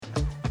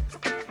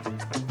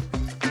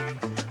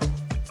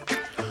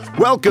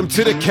Welcome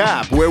to The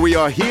Cap, where we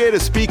are here to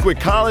speak with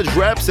college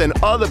reps and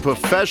other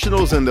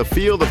professionals in the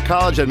field of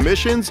college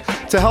admissions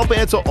to help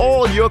answer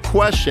all your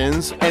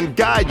questions and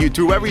guide you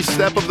through every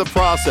step of the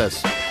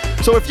process.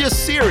 So if you're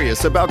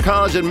serious about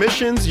college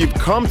admissions, you've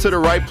come to the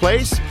right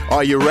place.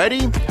 Are you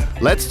ready?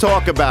 Let's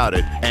talk about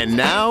it. And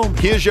now,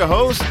 here's your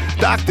host,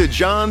 Dr.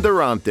 John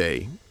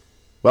Durante.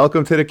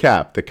 Welcome to The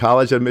Cap, the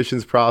College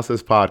Admissions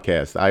Process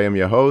Podcast. I am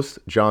your host,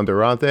 John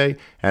Durante,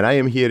 and I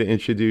am here to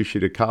introduce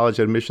you to college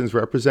admissions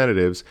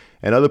representatives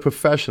and other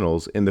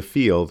professionals in the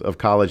field of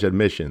college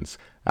admissions.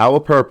 Our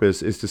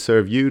purpose is to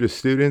serve you, the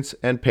students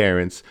and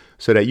parents,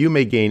 so that you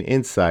may gain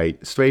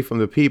insight straight from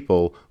the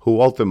people who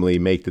ultimately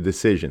make the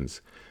decisions.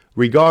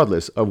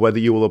 Regardless of whether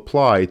you will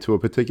apply to a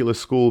particular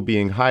school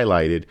being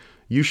highlighted,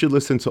 you should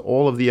listen to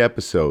all of the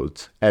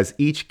episodes, as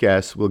each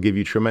guest will give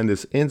you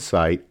tremendous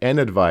insight and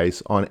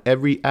advice on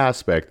every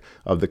aspect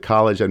of the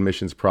college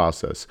admissions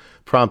process,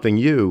 prompting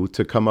you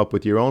to come up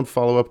with your own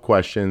follow-up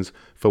questions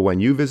for when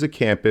you visit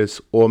campus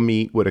or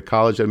meet with a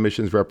college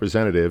admissions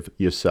representative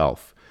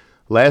yourself.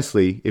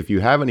 Lastly, if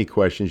you have any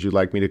questions you'd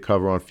like me to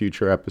cover on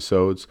future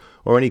episodes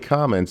or any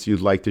comments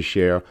you'd like to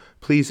share,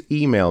 please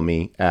email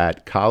me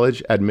at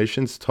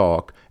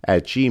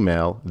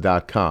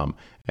collegeadmissionstalk@gmail.com.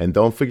 And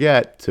don't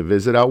forget to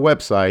visit our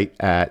website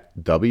at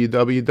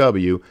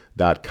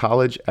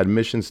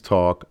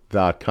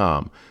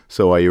www.collegeadmissionstalk.com.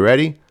 So are you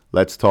ready?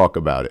 Let's talk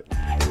about it.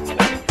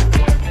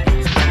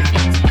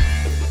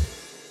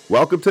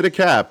 Welcome to The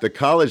Cap, the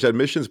College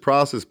Admissions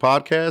Process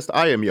Podcast.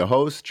 I am your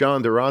host,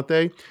 John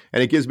Durante,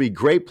 and it gives me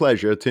great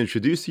pleasure to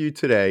introduce to you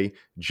today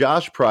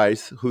Josh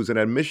Price, who's an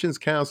admissions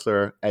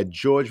counselor at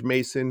George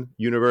Mason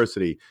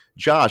University.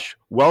 Josh,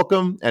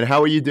 welcome, and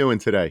how are you doing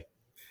today?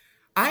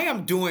 I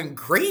am doing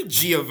great,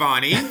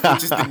 Giovanni,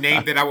 which is the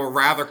name that I would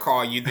rather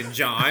call you than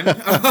John.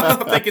 I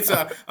think it's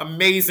an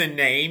amazing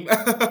name,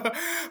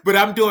 but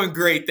I'm doing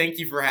great. Thank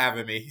you for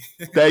having me.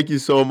 Thank you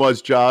so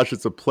much, Josh.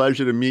 It's a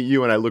pleasure to meet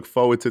you, and I look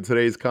forward to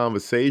today's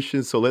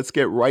conversation. So let's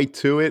get right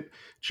to it.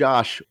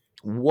 Josh,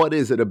 what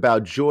is it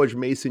about George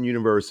Mason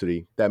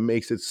University that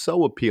makes it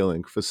so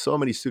appealing for so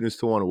many students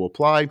to want to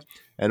apply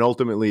and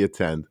ultimately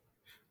attend?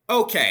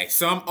 Okay,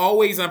 so I'm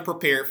always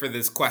unprepared for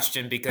this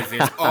question because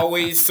there's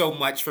always so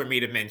much for me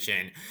to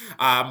mention.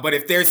 But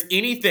if there's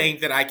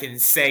anything that I can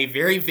say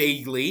very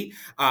vaguely,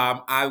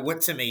 I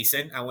went to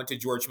Mason. I went to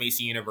George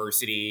Mason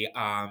University.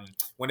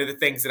 One of the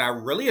things that I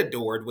really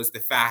adored was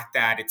the fact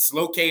that it's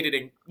located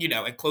in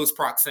close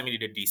proximity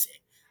to DC.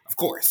 Of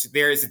course,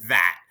 there's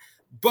that.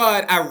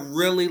 But I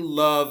really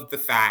love the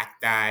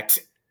fact that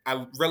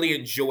I really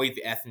enjoyed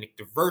the ethnic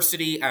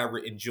diversity. I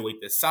enjoyed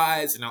the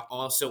size, and I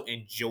also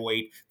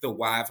enjoyed the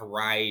wide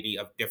variety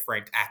of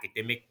different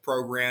academic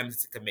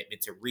programs, the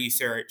commitment to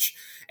research,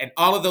 and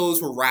all of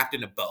those were wrapped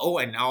in a bow.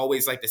 And I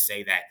always like to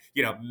say that,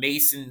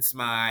 Mason's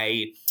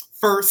my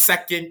first,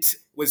 second,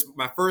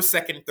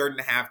 third, and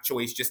a half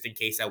choice, just in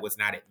case I was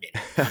not admitted.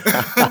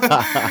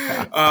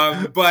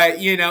 But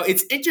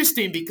it's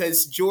interesting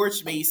because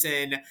George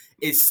Mason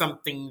is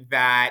something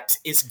that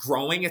is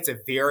growing. It's a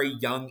very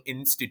young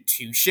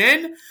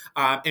institution.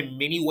 In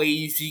many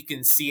ways, you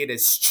can see it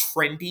as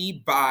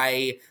trendy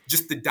by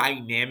just the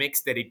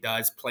dynamics that it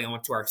does play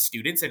onto our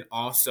students and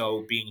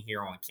also being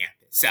here on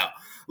campus. So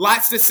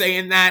lots to say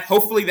in that.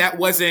 Hopefully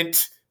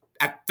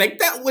I think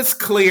that was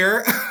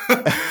clear.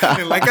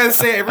 And like I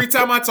said, every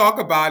time I talk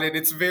about it,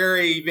 it's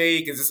very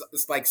vague. It's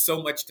like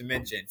so much to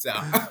mention. So,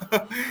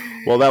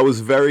 well, that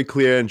was very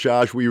clear. And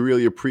Josh, we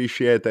really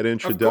appreciate that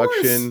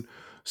introduction.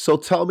 So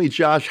tell me,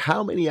 Josh,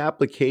 how many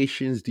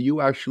applications do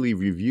you actually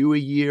review a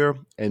year?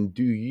 And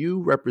do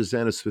you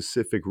represent a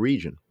specific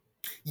region?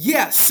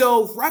 Yeah,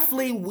 so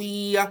roughly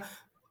we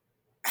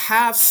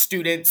have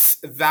students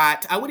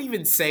that I would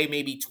even say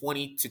maybe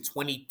 20 to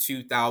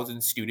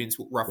 22,000 students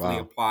would roughly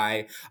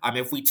apply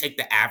if we take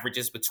the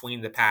averages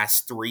between the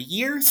past 3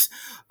 years.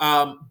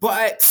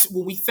 But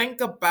when we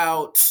think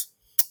about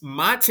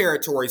my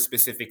territory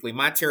specifically,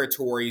 my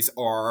territories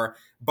are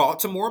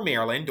Baltimore,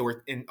 Maryland,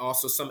 and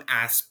also some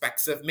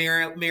aspects of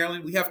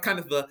Maryland. We have kind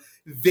of a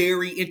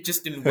very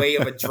interesting way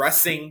of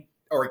addressing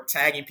or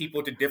tagging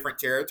people to different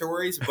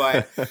territories,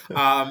 but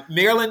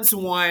Maryland's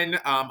one.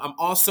 I'm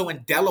also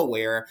in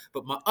Delaware,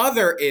 but my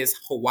other is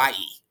Hawaii.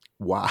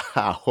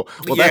 Wow.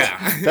 Well,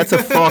 that's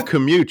a far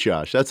commute,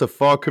 Josh. That's a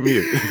far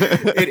commute.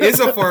 It is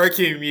a far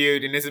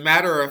commute. And as a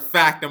matter of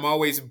fact, I'm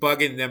always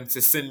bugging them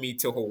to send me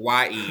to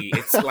Hawaii.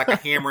 It's like a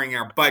hammering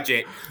our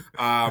budget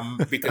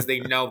because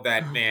they know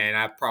that, man,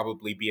 I'd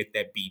probably be at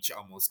that beach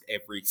almost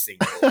every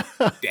single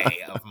day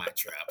of my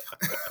trip.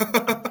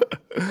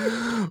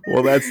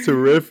 Well, that's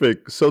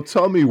terrific. So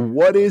tell me,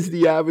 what is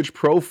the average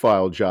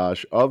profile,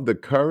 Josh, of the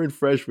current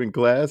freshman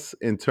class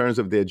in terms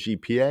of their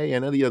GPA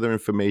and any other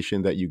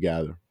information that you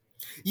gather?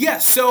 Yeah,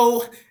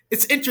 so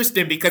It's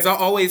interesting because I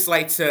always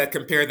like to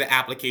compare the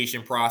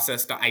application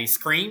process to ice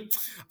cream.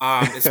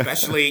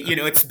 Especially,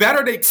 it's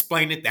better to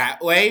explain it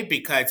that way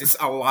because it's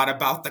a lot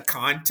about the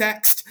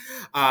context,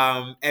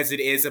 as it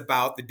is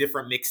about the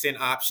different mix-in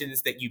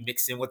options that you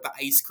mix in with the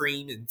ice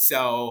cream. And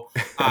so,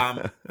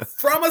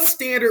 from a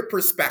standard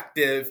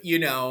perspective,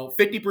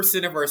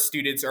 50% of our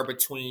students are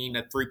between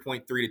a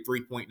 3.3 to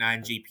 3.9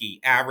 GP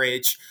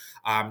average,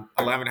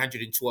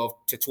 1112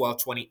 to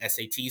 1220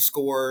 SAT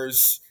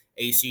scores,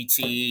 ACT,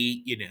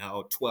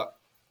 12,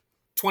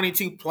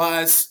 22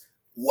 plus,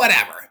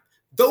 whatever.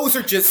 Those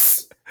are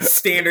just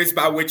standards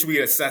by which we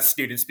assess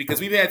students because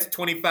we've had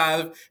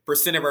 25%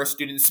 of our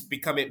students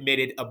become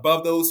admitted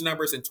above those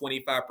numbers and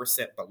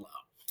 25% below.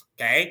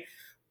 Okay.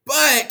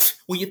 But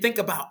when you think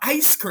about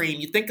ice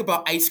cream, you think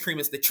about ice cream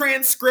as the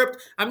transcript.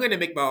 I'm going to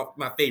make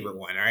my favorite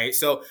one. All right.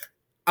 So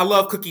I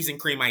love cookies and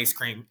cream ice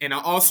cream. And I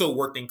also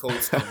worked in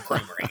Cold Stone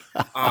Creamery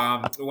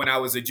when I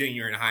was a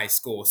junior in high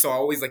school. So I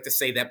always like to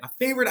say that my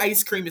favorite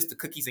ice cream is the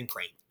cookies and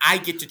cream. I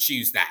get to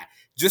choose that,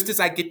 just as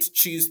I get to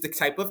choose the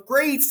type of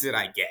grades that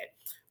I get.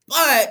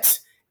 But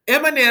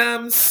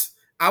M&M's,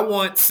 I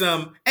want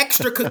some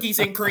extra cookies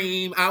and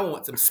cream. I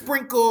want some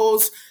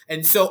sprinkles.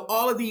 And so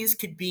all of these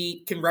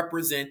can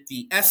represent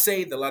the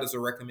essay, the letters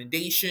of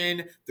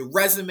recommendation, the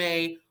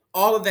resume.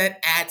 All of that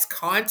adds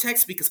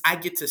context because I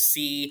get to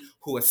see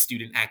who a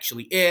student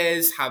actually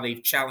is, how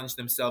they've challenged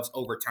themselves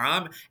over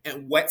time,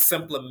 and what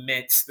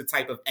supplements the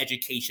type of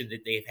education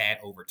that they've had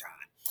over time.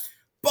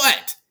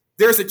 But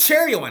there's a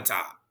cherry on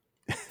top.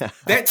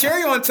 That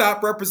cherry on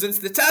top represents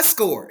the test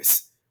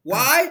scores.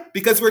 Why?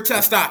 Because we're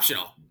test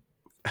optional.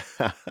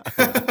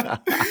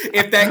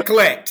 If that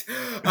clicked.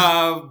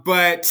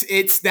 But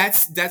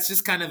that's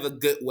just kind of a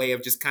good way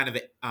of just kind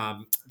of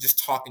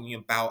just talking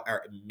about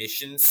our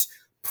admissions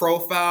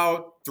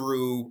profile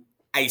through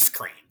ice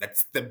cream.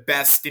 That's the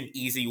best and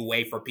easy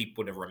way for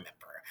people to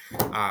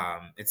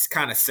remember. It's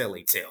kind of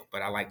silly too,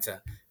 but I like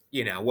to,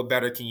 what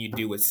better can you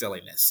do with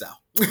silliness? So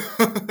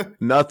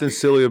nothing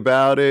silly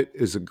about it.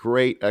 Is a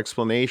great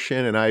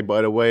explanation. And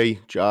by the way,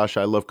 Josh,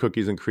 I love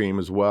cookies and cream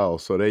as well.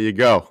 So there you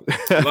go.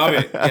 Love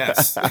it.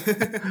 Yes.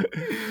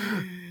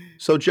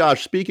 So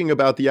Josh, speaking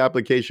about the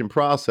application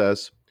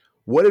process,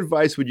 what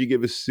advice would you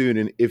give a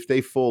student if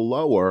they fall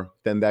lower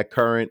than that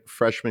current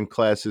freshman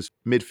class's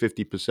mid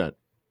 50%?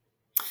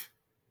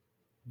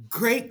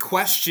 Great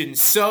question.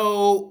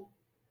 So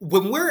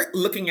when we're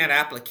looking at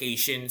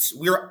applications,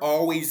 we're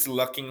always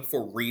looking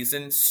for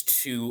reasons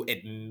to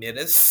admit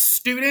a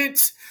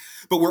student,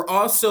 but we're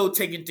also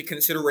taking into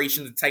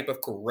consideration the type of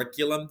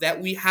curriculum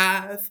that we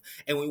have,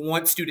 and we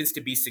want students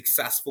to be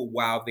successful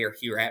while they're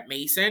here at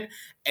Mason.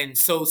 And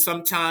so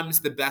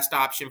sometimes the best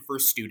option for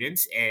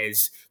students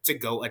is to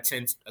go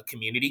attend a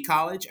community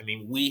college. I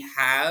mean, we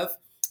have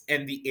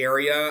in the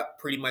area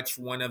pretty much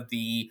one of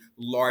the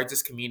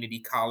largest community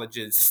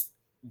colleges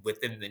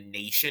within the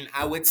nation,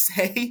 I would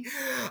say.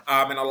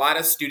 And a lot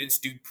of students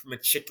do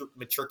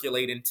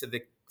matriculate into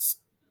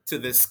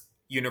this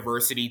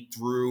university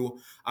through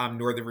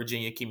Northern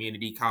Virginia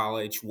Community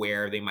College,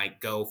 where they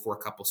might go for a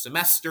couple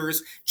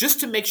semesters just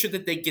to make sure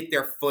that they get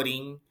their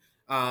footing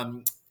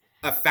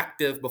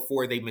effective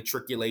before they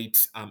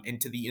matriculate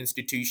into the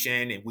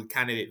institution. And we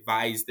kind of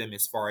advise them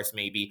as far as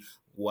maybe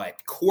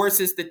what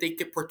courses that they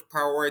could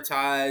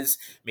prioritize,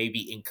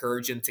 maybe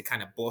encourage them to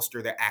kind of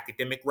bolster their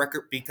academic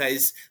record,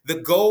 because the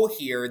goal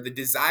here, the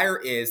desire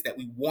is that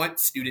we want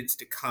students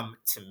to come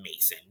to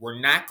Mason. We're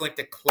not going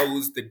to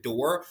close the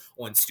door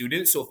on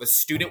students. So if a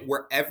student,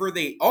 wherever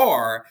they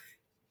are,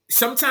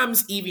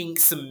 sometimes even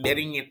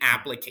submitting an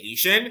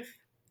application,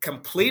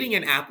 completing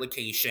an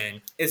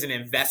application is an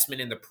investment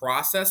in the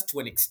process to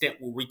an extent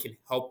where we can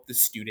help the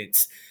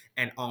students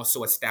and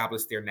also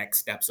establish their next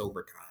steps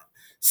over time.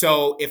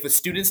 So if a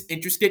student's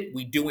interested,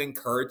 we do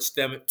encourage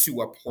them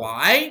to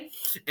apply,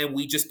 and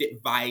we just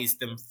advise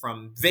them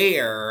from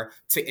there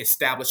to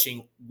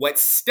establishing what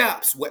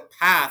steps, what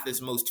path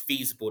is most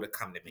feasible to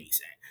come to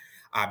Mason.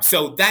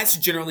 So that's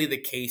generally the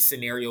case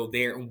scenario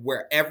there. And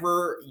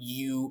wherever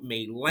you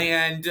may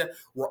land,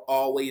 we're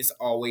always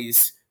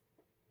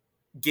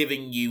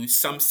giving you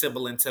some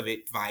semblance of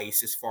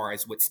advice as far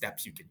as what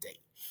steps you can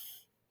take.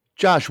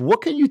 Josh,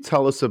 what can you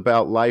tell us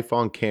about life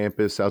on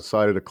campus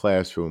outside of the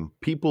classroom?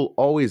 People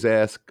always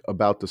ask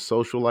about the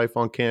social life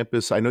on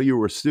campus. I know you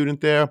were a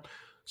student there.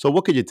 So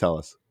what could you tell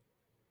us?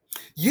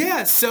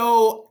 Yeah,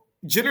 so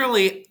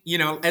generally,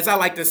 as I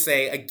like to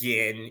say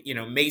again,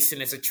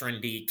 Mason is a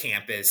trendy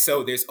campus.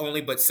 So there's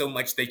only but so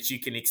much that you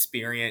can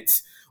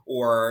experience,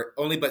 or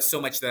only but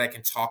so much that I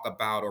can talk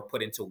about or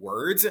put into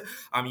words.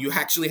 You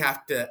actually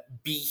have to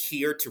be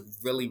here to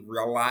really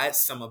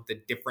realize some of the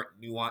different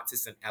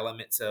nuances and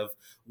elements of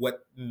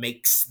what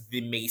makes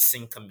the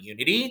Mason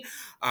community.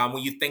 When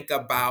you think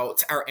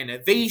about our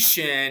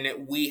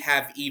innovation, we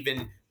have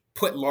even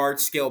put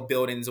large-scale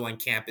buildings on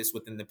campus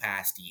within the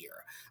past year.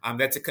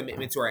 That's a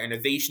commitment to our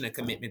innovation, a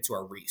commitment to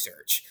our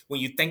research. When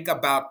you think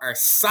about our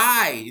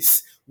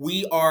size,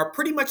 we are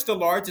pretty much the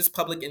largest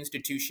public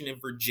institution in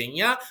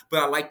Virginia,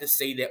 but I like to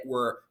say that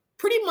we're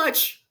pretty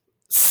much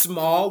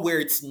small where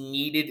it's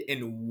needed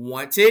and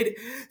wanted.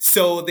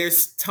 So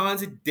there's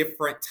tons of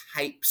different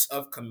types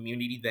of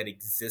community that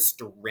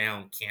exist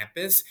around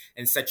campus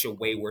in such a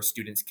way where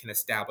students can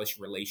establish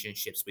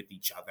relationships with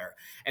each other.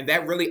 And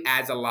that really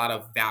adds a lot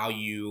of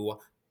value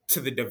to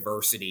the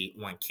diversity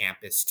on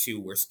campus too,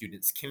 where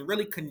students can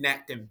really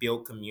connect and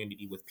build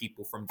community with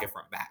people from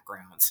different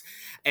backgrounds.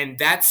 And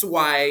that's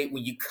why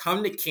when you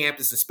come to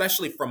campus,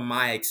 especially from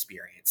my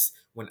experience,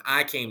 when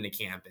I came to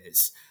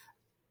campus,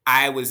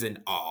 I was in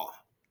awe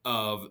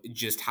of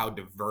just how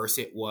diverse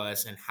it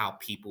was and how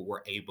people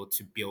were able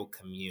to build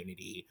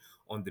community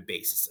on the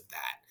basis of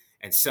that.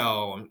 And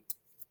so,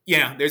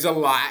 yeah, there's a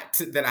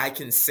lot that I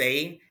can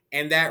say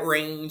in that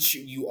range.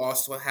 You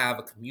also have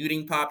a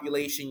commuting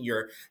population.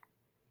 You're,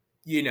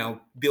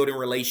 building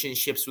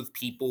relationships with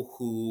people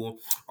who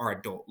are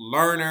adult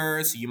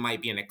learners. You might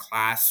be in a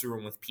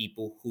classroom with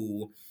people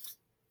who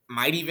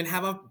might even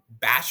have a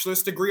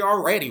bachelor's degree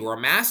already or a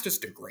master's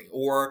degree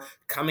or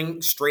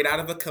coming straight out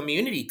of a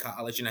community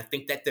college. And I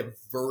think that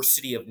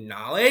diversity of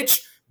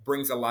knowledge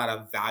brings a lot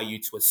of value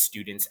to a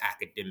student's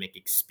academic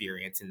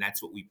experience. And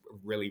that's what we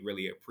really,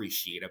 really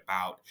appreciate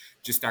about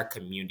just our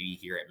community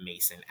here at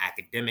Mason.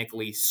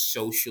 Academically,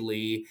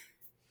 socially,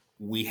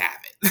 we have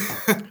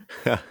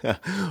it.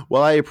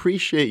 Well, I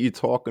appreciate you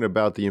talking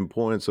about the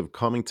importance of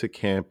coming to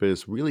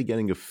campus, really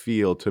getting a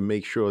feel to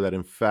make sure that,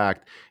 in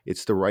fact,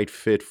 it's the right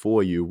fit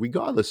for you,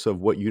 regardless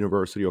of what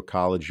university or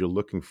college you're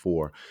looking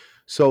for.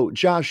 So,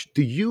 Josh,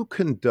 do you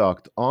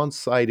conduct on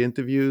site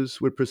interviews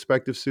with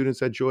prospective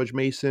students at George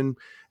Mason?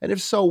 And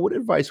if so, what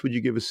advice would you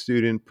give a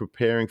student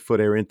preparing for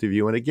their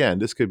interview? And again,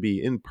 this could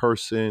be in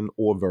person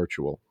or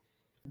virtual.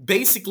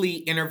 Basically,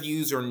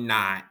 interviews are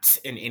not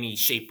in any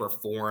shape or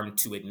form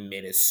to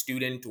admit a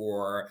student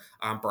or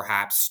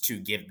perhaps to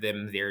give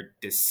them their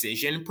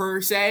decision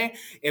per se.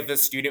 If a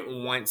student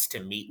wants to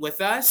meet with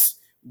us,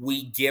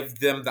 we give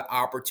them the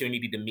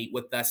opportunity to meet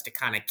with us to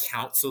kind of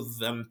counsel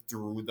them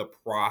through the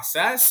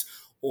process,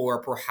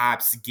 or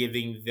perhaps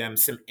giving them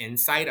some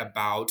insight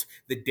about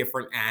the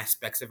different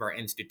aspects of our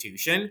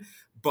institution.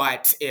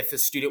 But if a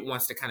student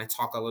wants to kind of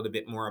talk a little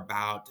bit more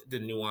about the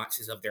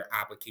nuances of their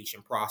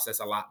application process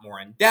a lot more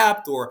in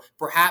depth, or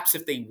perhaps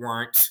if they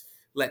weren't,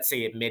 let's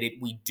say, admitted,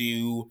 we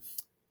do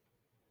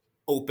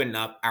open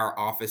up our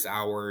office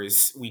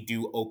hours. We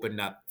do open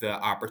up the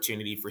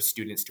opportunity for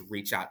students to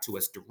reach out to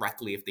us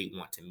directly if they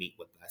want to meet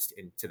with us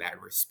into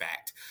that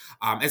respect.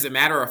 As a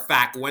matter of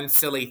fact, one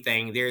silly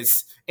thing,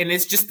 and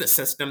it's just the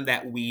system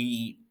that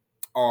we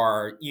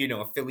are,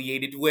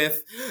 affiliated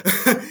with.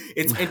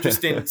 It's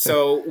interesting.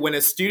 So when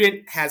a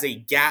student has a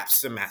gap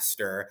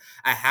semester,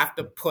 I have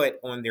to put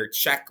on their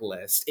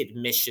checklist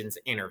admissions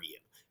interview.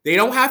 They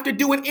don't have to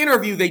do an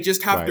interview. They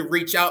just have to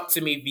reach out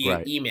to me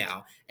via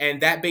email. And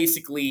that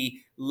basically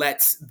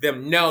lets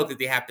them know that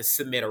they have to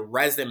submit a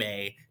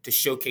resume to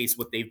showcase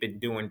what they've been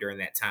doing during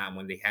that time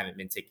when they haven't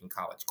been taking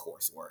college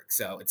coursework.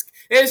 So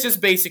it's just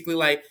basically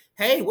like,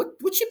 hey, what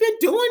you been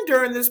doing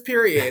during this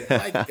period?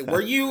 Like,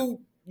 were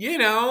you,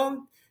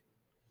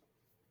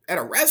 at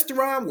a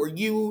restaurant? Were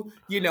you,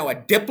 a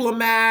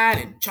diplomat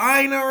in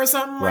China or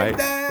something like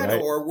that?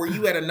 Right. Or were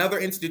you at another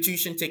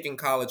institution taking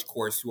college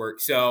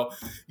coursework? So,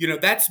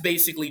 that's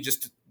basically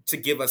just to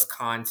give us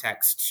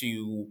context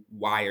to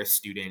why a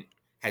student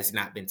has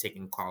not been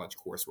taking college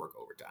coursework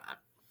over time.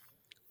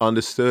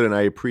 Understood, and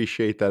I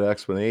appreciate that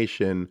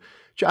explanation.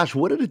 Josh,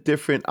 what are the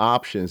different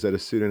options that a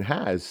student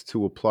has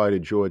to apply to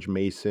George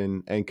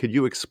Mason, and could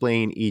you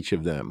explain each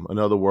of them? In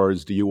other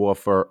words, do you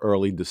offer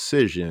early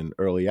decision,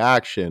 early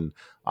action?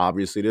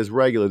 Obviously, there's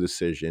regular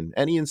decision.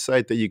 Any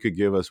insight that you could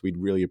give us, we'd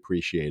really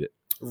appreciate it.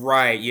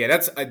 Right. Yeah.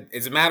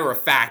 As a matter of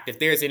fact, if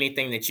there's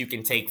anything that you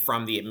can take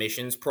from the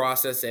admissions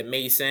process at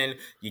Mason,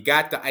 you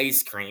got the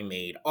ice cream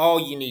made. All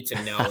you need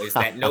to know is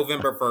that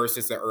November 1st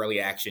is the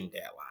early action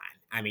deadline.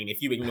 I mean,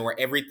 if you ignore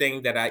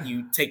everything that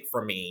you take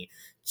from me,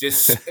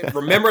 just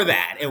remember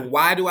that. And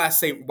why do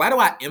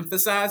I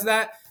emphasize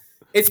that?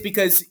 It's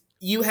because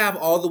you have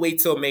all the way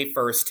till May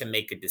 1st to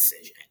make a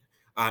decision.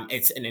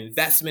 It's an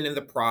investment in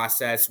the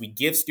process. We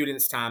give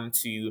students time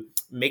to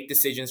make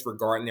decisions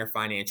regarding their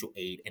financial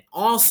aid. And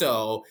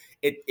also,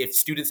 if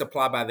students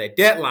apply by their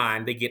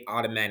deadline, they get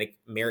automatic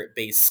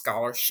merit-based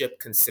scholarship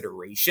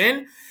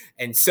consideration.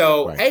 And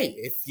so, hey,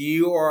 if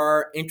you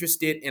are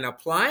interested in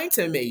applying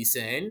to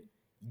Mason,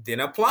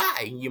 then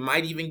apply. You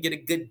might even get a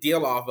good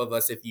deal off of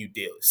us if you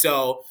do.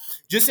 So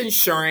just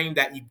ensuring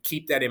that you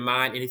keep that in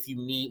mind. And if you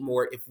need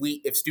more,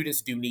 if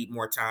students do need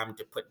more time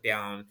to put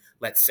down,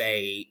 let's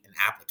say, an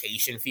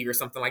application fee or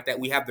something like that,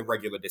 we have the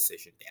regular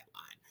decision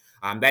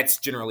deadline. That's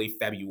generally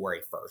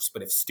February 1st.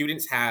 But if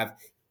students have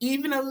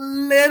even a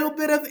little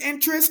bit of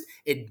interest,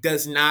 it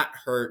does not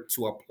hurt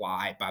to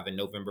apply by the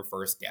November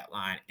 1st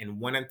deadline.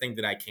 And one thing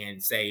that I can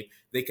say,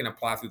 they can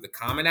apply through the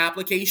common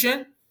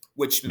application,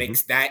 which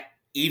makes that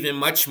even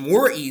much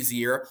more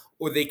easier,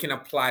 or they can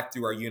apply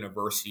through our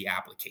university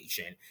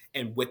application.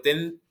 And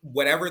within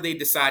whatever they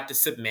decide to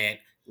submit,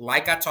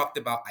 like I talked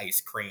about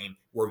ice cream,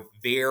 we're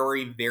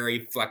very,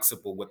 very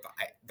flexible with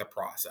the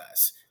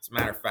process. As a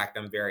matter of fact,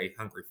 I'm very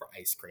hungry for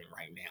ice cream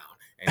right now,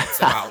 and it's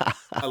about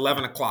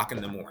 11 o'clock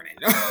in the morning.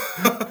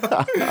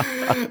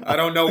 I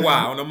don't know why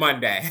on a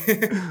Monday.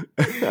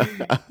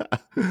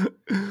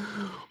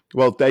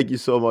 Well, thank you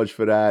so much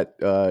for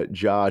that,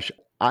 Josh.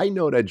 I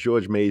know that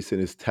George Mason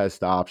is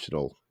test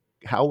optional.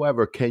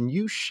 However, can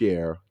you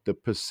share the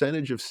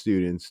percentage of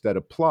students that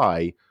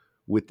apply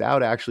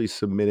without actually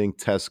submitting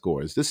test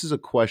scores? This is a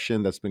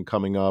question that's been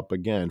coming up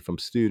again from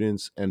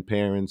students and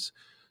parents.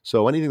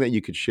 So anything that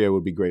you could share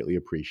would be greatly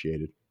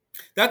appreciated.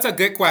 That's a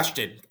good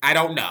question. I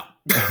don't know.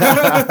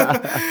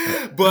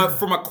 But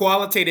from a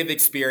qualitative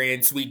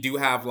experience, we do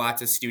have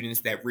lots of students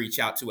that reach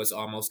out to us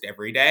almost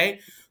every day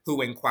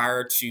who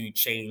inquire to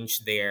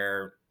change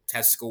their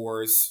test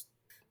scores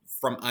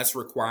from us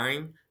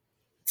requiring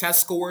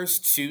test scores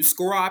to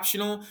score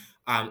optional.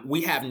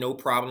 We have no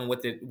problem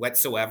with it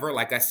whatsoever.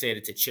 Like I said,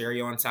 it's a cherry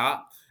on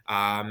top.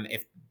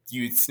 If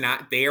it's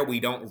not there,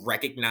 we don't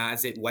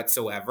recognize it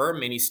whatsoever.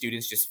 Many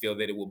students just feel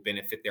that it will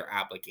benefit their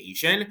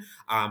application,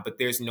 but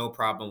there's no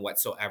problem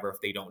whatsoever if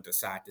they don't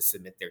decide to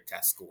submit their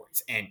test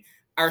scores. And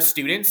our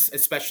students,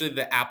 especially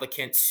the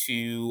applicants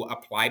who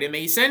apply to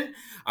Mason,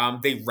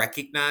 they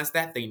recognize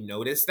that, they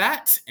notice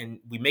that, and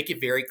we make it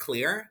very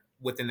clear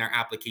within their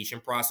application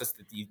process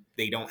that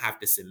they don't have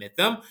to submit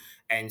them.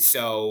 And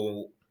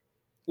so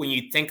when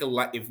you think a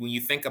lot, if when you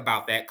think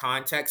about that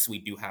context, we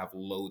do have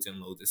loads and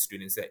loads of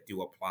students that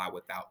do apply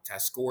without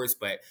test scores.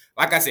 But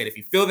like I said, if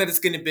you feel that it's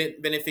going to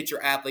benefit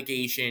your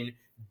application,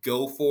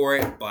 go for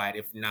it. But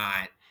if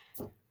not,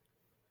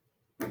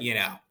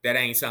 that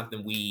ain't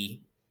something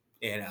we,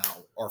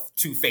 are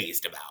too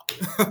phased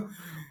about.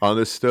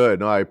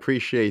 Understood. No, I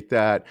appreciate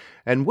that.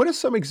 And what are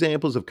some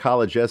examples of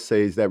college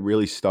essays that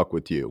really stuck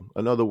with you?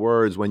 In other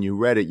words, when you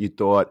read it, you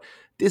thought,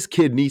 this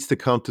kid needs to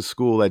come to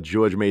school at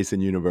George Mason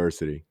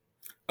University.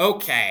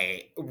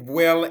 Okay,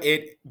 will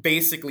it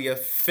basically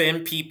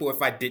offend people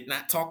if I did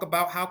not talk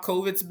about how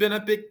COVID's been a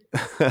big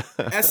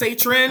essay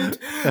trend?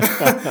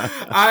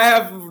 I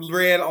have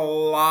read a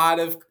lot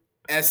of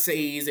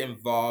essays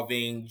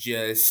involving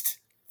just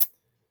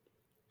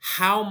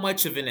how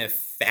much of an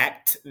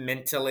effect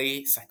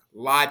mentally,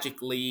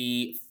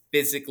 psychologically,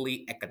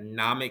 physically,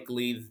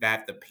 economically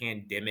that the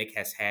pandemic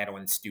has had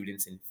on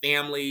students and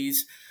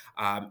families.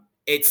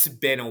 It's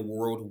been a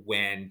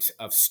whirlwind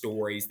of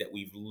stories that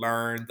we've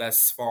learned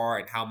thus far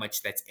and how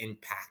much that's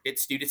impacted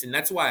students. And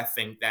that's why I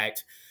think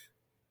that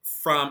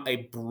from a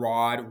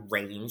broad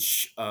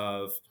range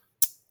of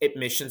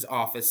admissions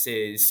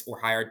offices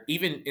or higher,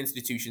 even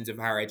institutions of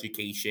higher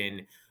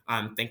education,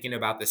 thinking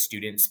about the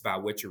students by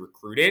which you're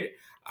recruited,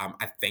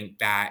 I think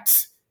that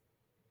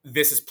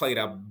this has played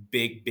a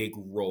big, big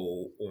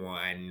role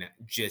on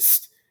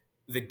just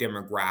the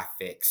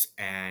demographics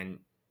and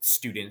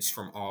students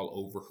from all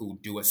over who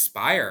do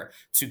aspire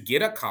to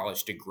get a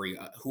college degree,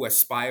 who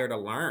aspire to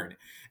learn.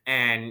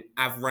 And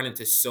I've run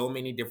into so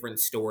many different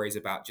stories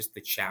about just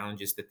the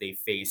challenges that they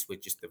face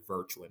with just the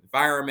virtual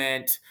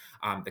environment,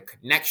 the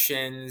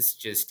connections,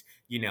 just,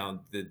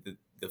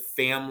 the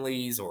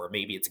families, or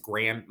maybe it's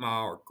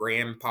grandma or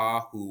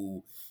grandpa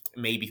who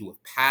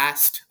have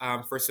passed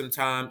for some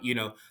time.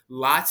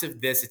 Lots of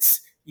this,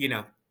 it's,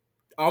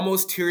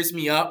 almost tears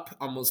me up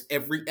almost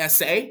every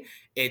essay.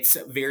 It's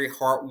a very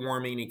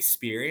heartwarming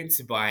experience,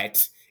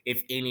 but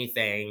if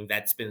anything,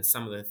 that's been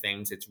some of the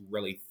things that's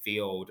really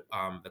filled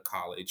the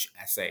college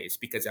essays.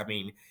 Because, I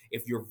mean,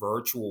 if you're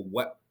virtual,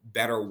 what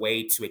better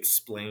way to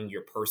explain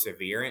your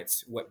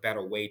perseverance? What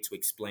better way to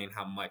explain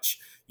how much,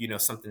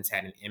 something's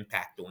had an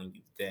impact on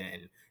you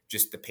than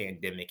just the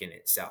pandemic in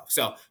itself?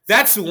 So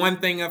that's one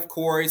thing. Of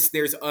course,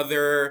 there's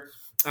other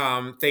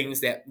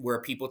things that where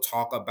people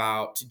talk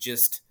about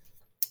just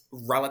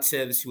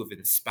relatives who have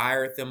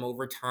inspired them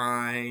over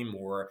time,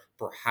 or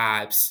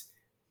perhaps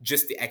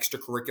just the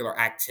extracurricular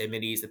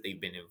activities that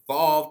they've been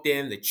involved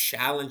in, the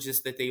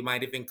challenges that they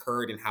might have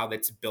incurred, and how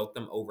that's built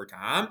them over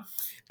time.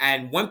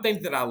 And one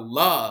thing that I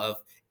love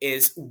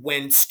is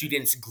when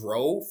students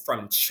grow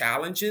from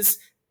challenges,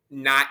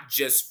 not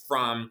just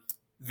from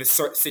the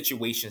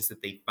situations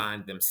that they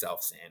find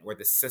themselves in, or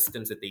the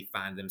systems that they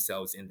find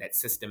themselves in that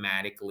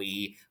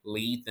systematically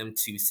lead them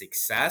to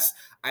success.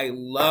 I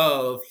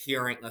love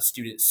hearing a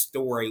student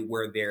story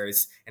where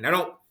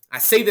I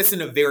say this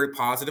in a very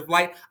positive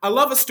light. I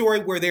love a story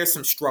where there's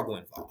some struggle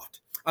involved.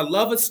 I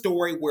love a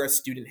story where a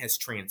student has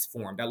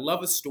transformed. I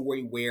love a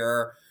story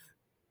where,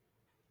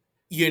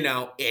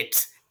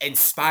 it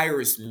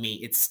inspires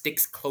me. It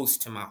sticks close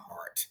to my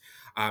heart.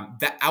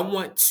 That I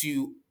want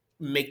to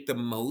make the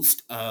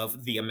most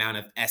of the amount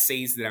of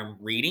essays that I'm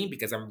reading,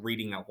 because I'm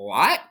reading a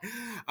lot.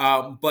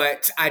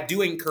 But I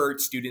do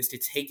encourage students to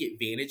take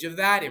advantage of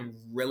that and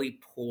really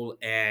pull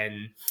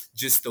in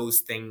just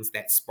those things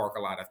that spark a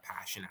lot of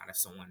passion out of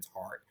someone's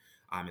heart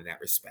in that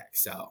respect.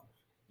 So,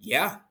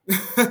 yeah.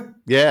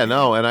 Yeah,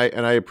 no, and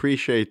I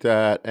appreciate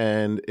that.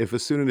 And if a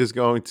student is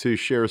going to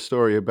share a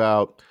story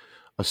about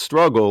a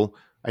struggle,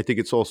 I think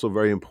it's also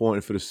very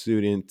important for the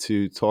student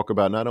to talk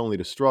about not only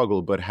the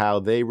struggle, but how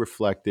they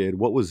reflected,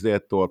 what was their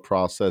thought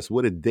process,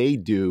 what did they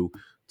do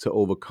to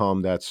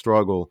overcome that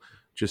struggle,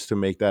 just to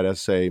make that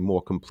essay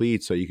more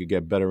complete so you could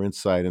get better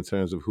insight in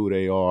terms of who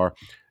they are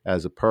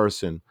as a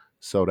person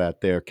so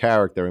that their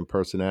character and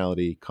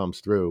personality comes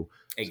through.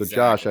 So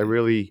Josh,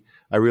 Exactly.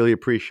 I really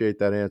appreciate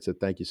that answer.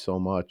 Thank you so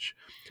much.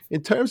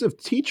 In terms of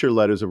teacher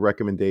letters of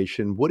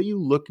recommendation, what are you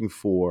looking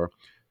for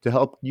to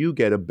help you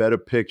get a better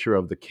picture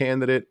of the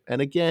candidate?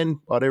 And again,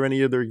 are there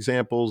any other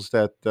examples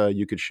that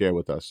you could share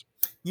with us?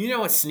 You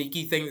know, a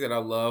sneaky thing that I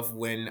love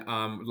when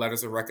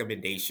letters of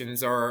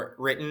recommendations are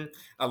written.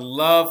 I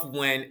love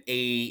when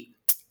a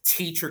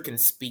teacher can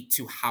speak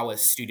to how a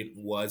student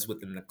was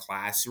within the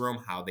classroom,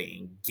 how they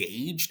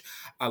engaged.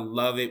 I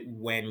love it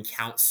when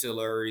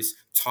counselors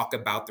talk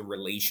about the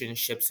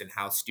relationships and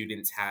how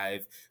students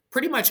have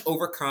pretty much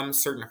overcome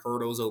certain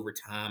hurdles over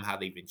time, how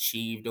they've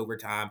achieved over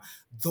time.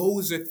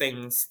 Those are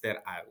things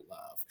that I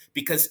love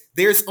because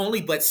there's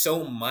only but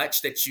so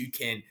much that you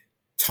can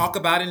talk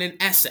about in an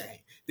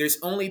essay. There's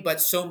only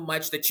but so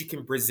much that you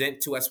can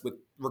present to us with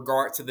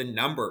regard to the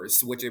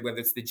numbers, which whether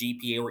it's the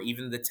GPA or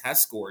even the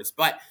test scores.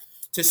 But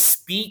to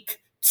speak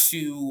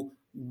to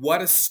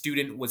what a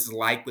student was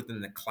like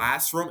within the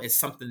classroom is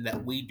something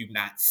that we do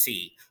not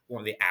see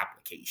on the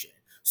application.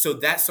 So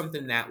that's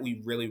something that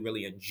we really,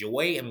 really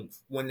enjoy. And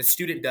when the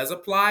student does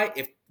apply,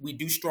 if we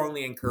do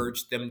strongly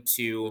encourage them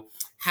to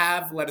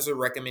have letters of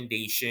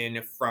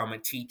recommendation from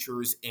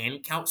teachers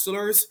and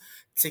counselors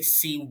to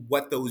see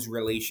what those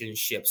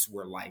relationships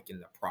were like in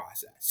the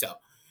process. So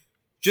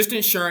just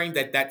ensuring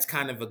that that's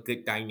kind of a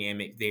good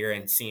dynamic there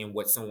and seeing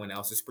what someone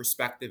else's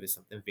perspective is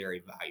something very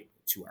valuable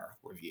to our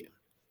review.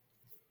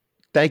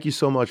 Thank you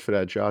so much for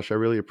that, Josh. I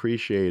really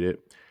appreciate it.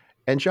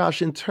 And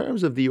Josh, in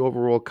terms of the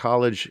overall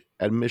college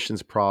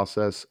admissions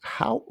process,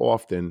 how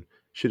often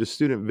should a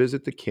student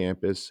visit the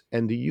campus?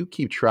 And do you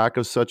keep track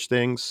of such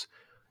things?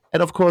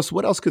 And of course,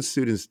 what else could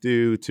students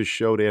do to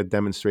show their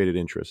demonstrated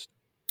interest?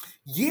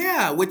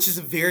 Yeah, which is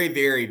a very,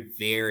 very,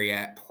 very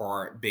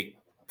big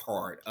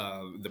part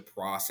of the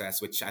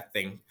process, which I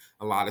think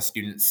a lot of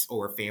students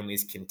or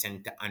families can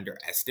tend to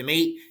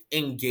underestimate.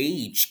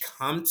 Engage,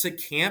 come to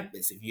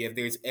campus. If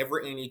there's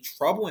ever any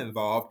trouble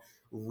involved,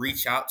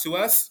 reach out to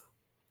us.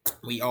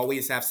 We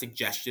always have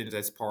suggestions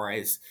as far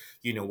as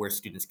where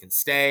students can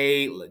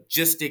stay,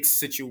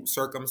 logistics,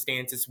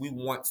 circumstances. We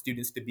want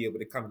students to be able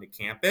to come to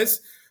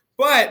campus,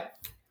 but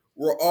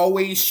we're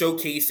always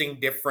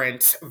showcasing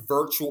different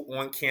virtual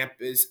on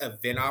campus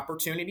event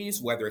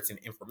opportunities, whether it's an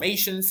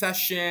information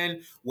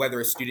session, whether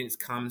a student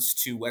comes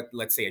to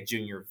let's say a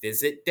junior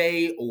visit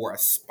day or a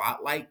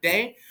spotlight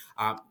day,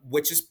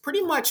 which is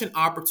pretty much an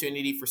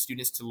opportunity for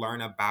students to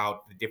learn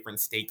about the different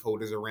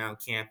stakeholders around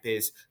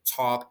campus,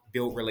 talk,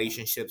 build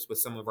relationships with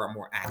some of our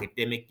more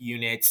academic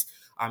units,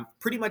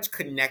 pretty much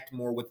connect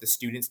more with the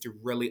students to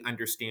really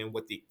understand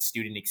what the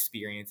student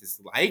experience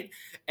is like.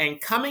 And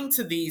coming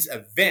to these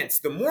events,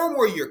 the more and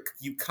more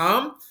you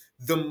come,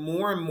 the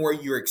more and more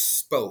you're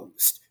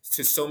exposed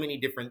to so many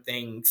different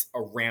things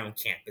around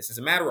campus. As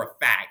a matter of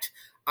fact,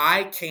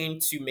 I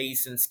came to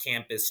Mason's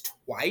campus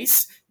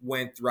twice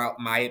when throughout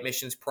my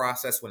admissions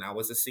process when I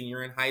was a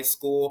senior in high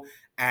school.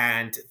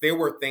 And there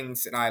were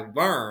things that I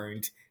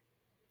learned,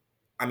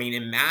 I mean,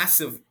 in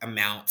massive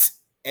amounts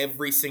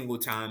every single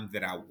time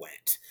that I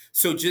went.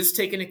 So just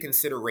taking into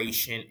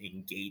consideration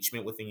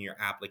engagement within your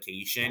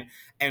application.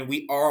 And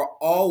we are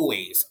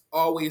always,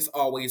 always,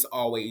 always,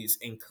 always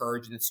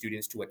encouraging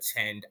students to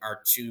attend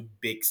our two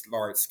big,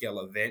 large scale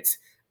events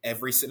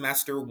every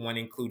semester, one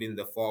including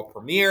the fall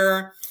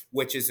premiere,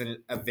 which is an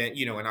event,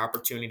 an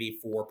opportunity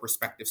for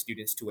prospective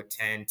students to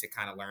attend to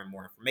kind of learn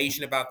more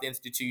information about the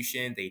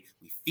institution.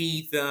 We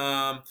feed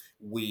them,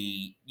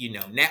 we,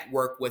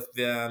 network with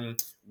them,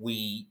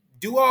 we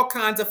do all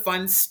kinds of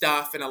fun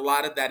stuff, and a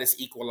lot of that is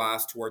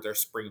equalized towards our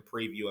spring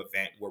preview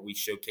event where we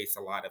showcase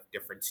a lot of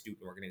different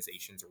student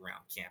organizations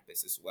around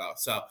campus as well.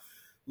 So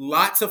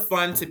lots of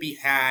fun to be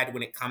had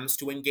when it comes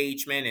to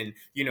engagement,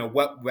 and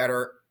what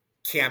better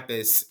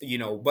campus,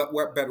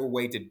 what better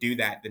way to do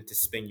that than to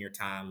spend your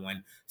time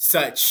when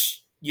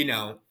such,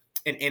 an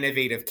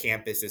innovative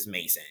campus is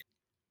Mason.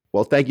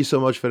 Well, thank you so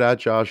much for that,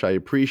 Josh. I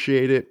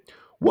appreciate it.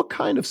 What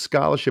kind of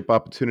scholarship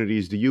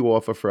opportunities do you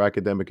offer for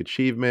academic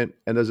achievement?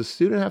 And does a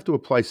student have to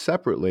apply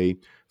separately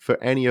for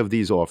any of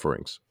these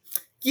offerings?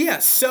 Yeah,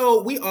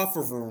 so we offer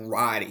a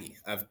variety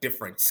of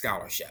different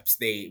scholarships.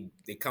 They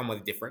come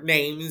with different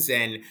names,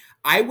 and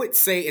I would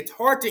say it's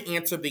hard to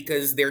answer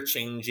because they're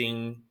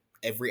changing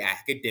every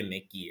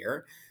academic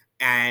year.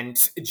 And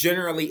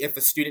generally, if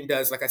a student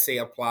does, like I say,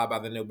 apply by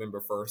the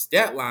November 1st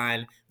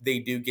deadline, they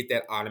do get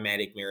that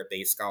automatic merit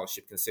based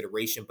scholarship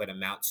consideration, but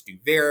amounts do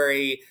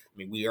vary. I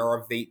mean, we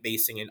are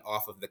basing it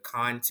off of the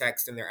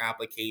context in their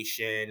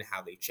application,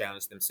 how they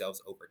challenge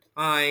themselves over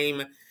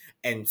time,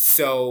 and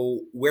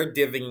so we're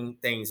divvying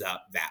things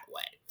up that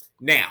way.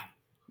 Now,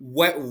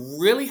 What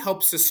really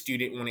helps a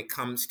student when it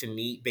comes to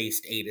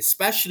need-based aid,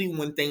 especially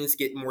when things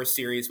get more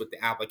serious with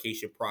the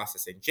application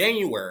process in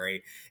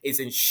January, is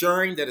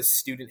ensuring that a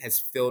student has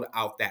filled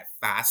out that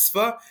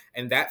FAFSA,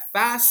 and that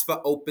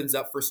FAFSA opens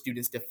up for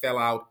students to fill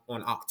out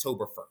on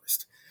October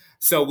 1st.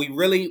 So we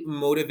really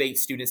motivate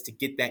students to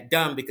get that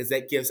done because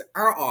that gives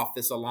our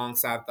office,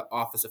 alongside the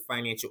Office of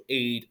Financial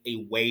Aid,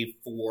 a way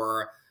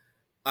for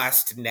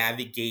us to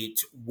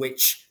navigate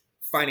which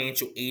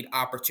financial aid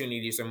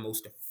opportunities are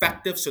most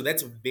effective. So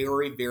that's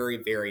very, very,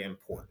 very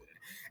important.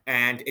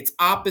 And it's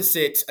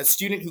opposite. A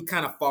student who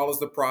kind of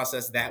follows the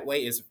process that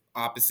way is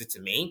opposite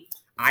to me.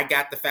 I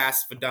got the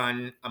FAFSA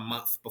done a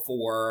month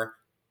before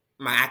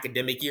my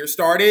academic year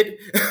started.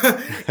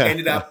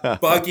 Ended up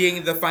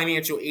bugging the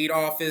financial aid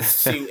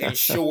office to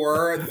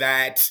ensure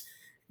that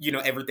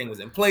everything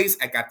was in place.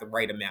 I got the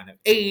right amount of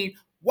aid.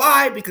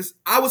 Why? Because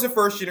I was a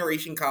first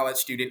generation college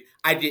student.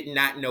 I did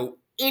not know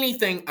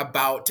anything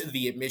about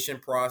the admission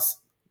process.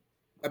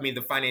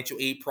 The financial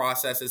aid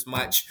process as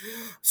much.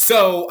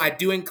 So I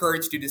do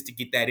encourage students to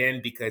get that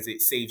in because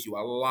it saves you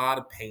a lot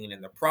of pain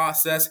in the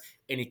process,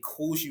 and it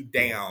cools you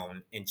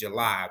down in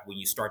July when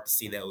you start to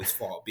see those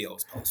fall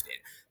bills posted.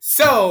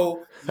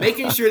 So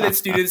making sure that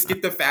students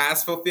get the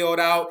FAFSA filled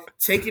out,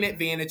 taking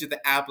advantage of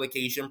the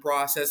application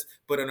process.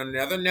 But on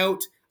another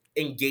note,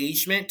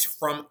 engagement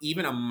from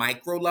even a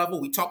micro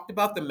level. We talked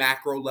about the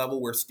macro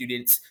level where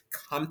students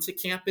come to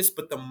campus,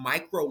 but the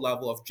micro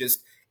level of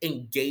just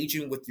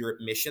engaging with your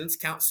admissions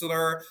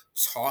counselor,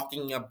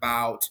 talking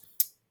about,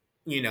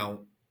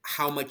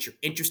 how much you're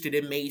interested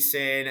in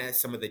Mason, and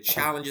some of the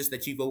challenges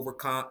that you've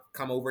overcome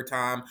over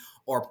time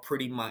are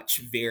pretty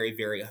much very,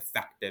 very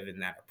effective in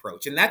that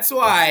approach. And that's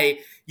why,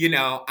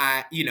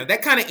 that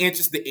kind of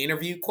answers the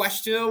interview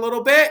question a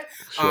little bit.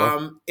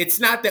 Sure. It's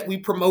not that we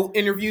promote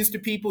interviews to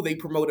people, they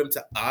promote them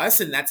to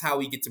us. And that's how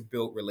we get to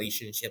build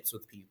relationships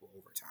with people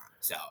over time.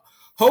 So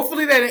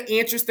hopefully that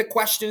answers the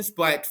questions,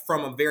 but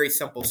from a very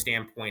simple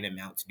standpoint,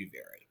 amounts do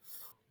vary.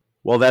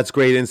 Well, that's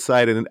great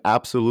insight and it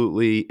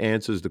absolutely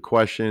answers the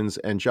questions.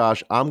 And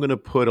Josh, I'm going to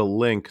put a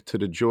link to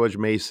the George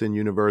Mason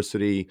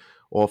University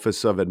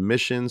Office of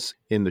Admissions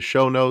in the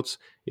show notes.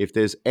 If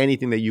there's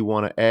anything that you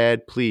want to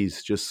add,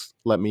 please just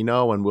let me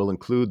know and we'll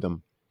include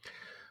them.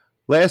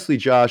 Lastly,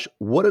 Josh,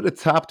 what are the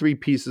top 3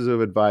 pieces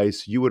of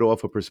advice you would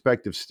offer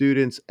prospective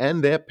students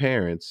and their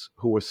parents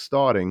who are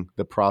starting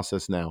the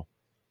process now?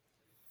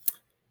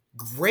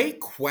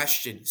 Great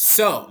question.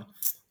 So,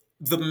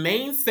 the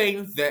main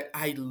thing that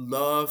I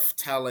love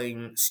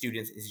telling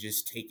students is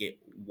just take it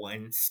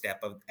one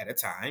step at a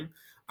time.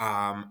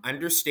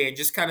 Understand,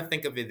 just kind of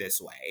think of it this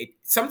way.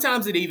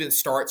 Sometimes it even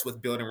starts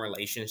with building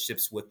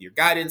relationships with your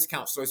guidance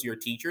counselors, your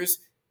teachers,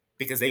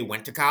 because they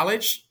went to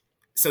college.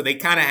 So they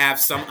kind of have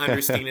some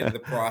understanding of the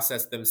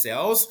process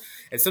themselves.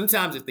 And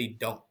sometimes if they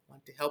don't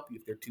want to help you,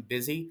 if they're too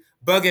busy,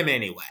 bug them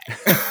anyway.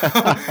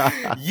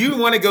 You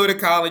want to go to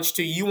college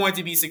too. You want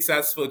to be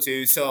successful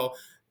too. So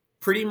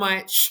pretty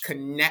much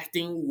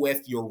connecting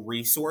with your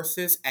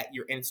resources at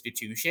your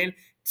institution,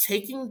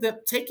 taking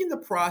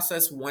the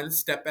process one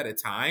step at a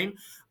time.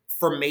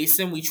 For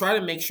Mason, we try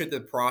to make sure the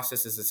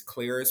process is as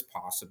clear as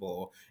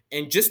possible,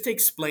 and just to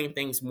explain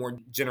things more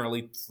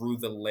generally through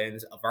the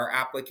lens of our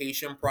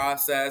application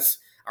process.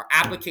 Our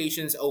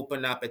applications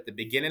open up at the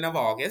beginning of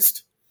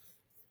August.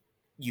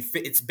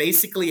 It's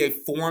basically a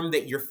form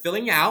that you're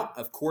filling out.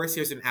 Of course,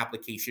 there's an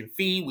application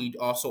fee. We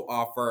also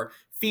offer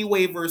fee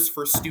waivers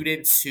for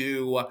students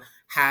who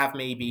have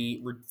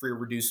maybe free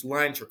reduced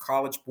lunch or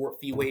college board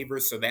fee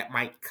waivers, so that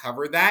might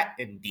cover that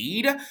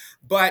indeed.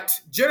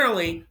 But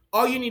generally,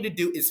 all you need to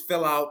do is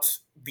fill out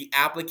the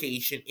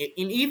application.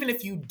 And even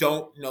if you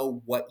don't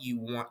know what you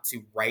want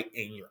to write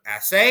in your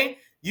essay,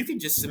 you can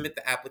just submit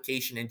the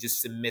application and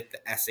just submit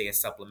the essay as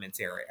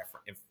supplementary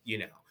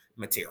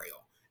material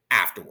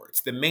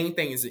afterwards. The main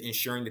thing is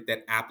ensuring that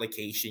that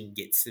application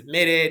gets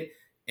submitted,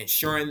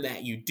 ensuring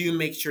that you do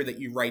make sure that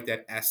you write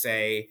that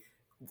essay.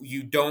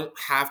 You don't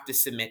have to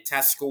submit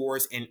test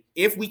scores. And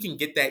if we can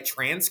get that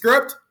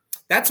transcript,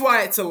 that's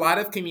why it's a lot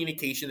of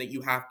communication that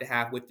you have to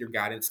have with your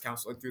guidance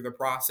counselor through the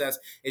process,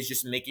 is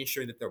just making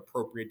sure that the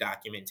appropriate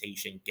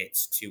documentation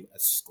gets to a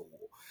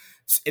school.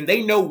 And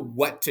they know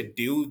what to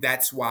do.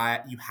 That's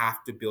why you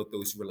have to build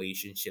those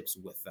relationships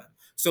with them.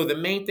 So the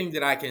main thing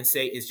that I can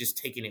say is just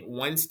taking it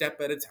one step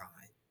at a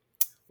time,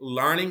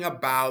 learning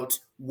about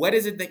what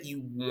is it that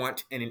you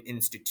want in an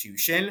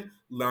institution,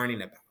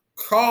 learning about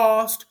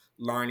cost,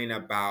 learning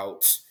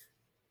about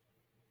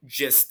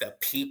just the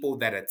people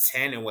that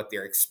attend and what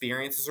their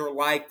experiences are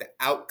like, the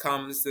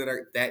outcomes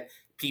that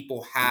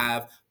people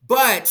have,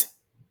 but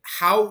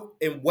how,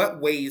 in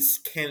what ways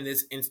can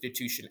this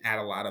institution add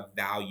a lot of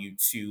value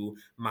to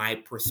my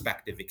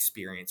prospective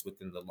experience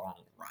within the long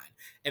run?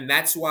 And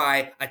that's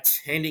why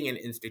attending an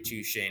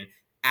institution,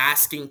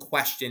 asking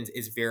questions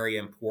is very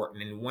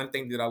important. And one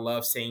thing that I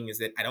love saying is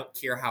that I don't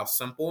care how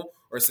simple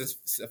or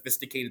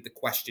sophisticated the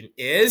question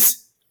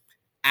is,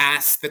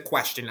 ask the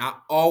question. I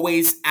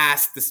always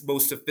ask the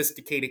most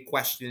sophisticated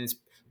questions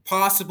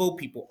possible.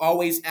 People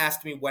always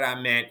ask me what I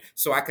meant,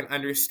 so I can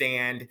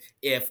understand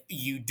if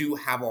you do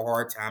have a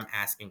hard time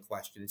asking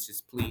questions.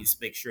 Just please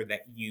make sure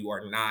that you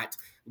are not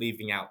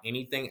leaving out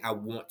anything. I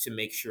want to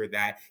make sure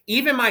that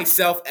even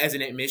myself as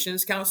an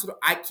admissions counselor,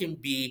 I can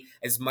be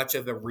as much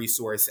of a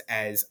resource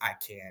as I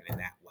can in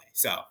that way.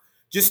 So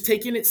just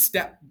taking it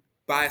step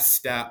by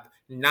step,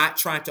 not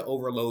trying to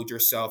overload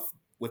yourself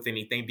with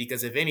anything,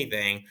 because if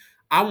anything,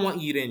 I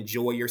want you to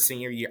enjoy your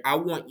senior year. I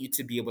want you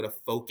to be able to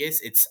focus.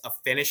 It's a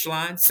finish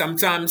line.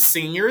 Sometimes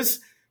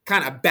seniors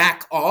kind of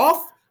back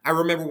off. I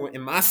remember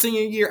in my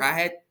senior year, I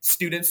had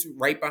students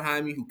right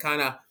behind me who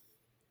kind of,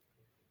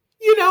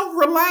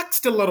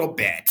 relaxed a little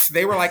bit.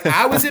 They were like,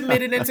 I was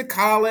admitted into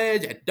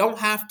college. I don't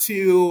have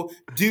to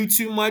do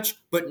too much.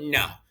 But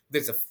no,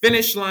 there's a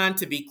finish line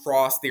to be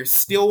crossed. There's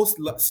still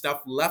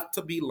stuff left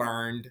to be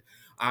learned.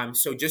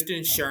 So just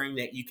ensuring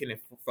that you can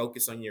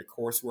focus on your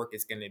coursework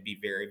is going to be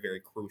very,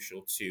 very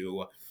crucial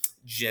to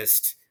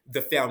just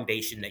the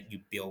foundation that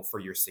you build for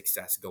your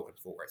success going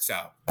forward. So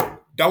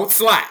don't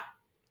slack.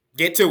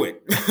 Get to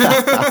it.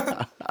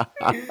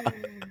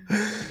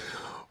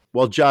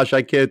 Well, Josh,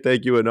 I can't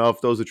thank you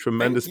enough. Those are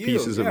tremendous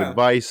pieces of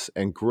advice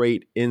and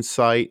great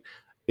insight.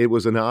 It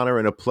was an honor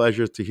and a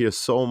pleasure to hear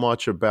so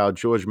much about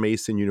George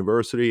Mason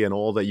University and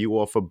all that you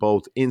offer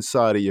both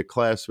inside of your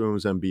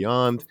classrooms and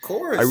beyond. Of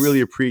course. I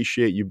really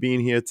appreciate you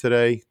being here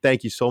today.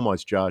 Thank you so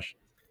much, Josh.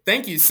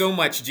 Thank you so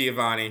much,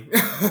 Giovanni.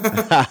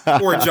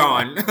 Or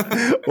John.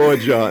 Or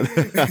John.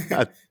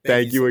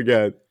 Thank you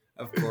again.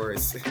 Of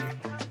course.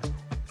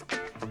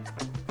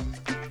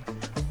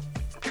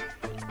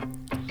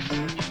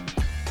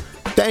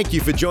 Thank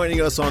you for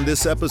joining us on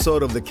this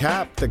episode of The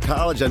CAP, the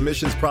College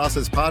Admissions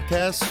Process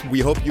Podcast. We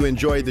hope you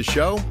enjoyed the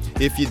show.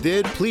 If you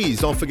did, please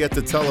don't forget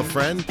to tell a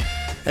friend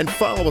and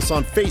follow us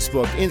on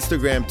Facebook,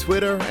 Instagram,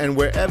 Twitter, and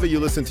wherever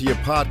you listen to your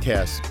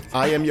podcasts.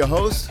 I am your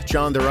host,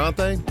 John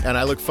Durante, and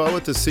I look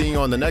forward to seeing you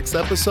on the next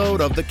episode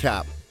of The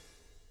CAP.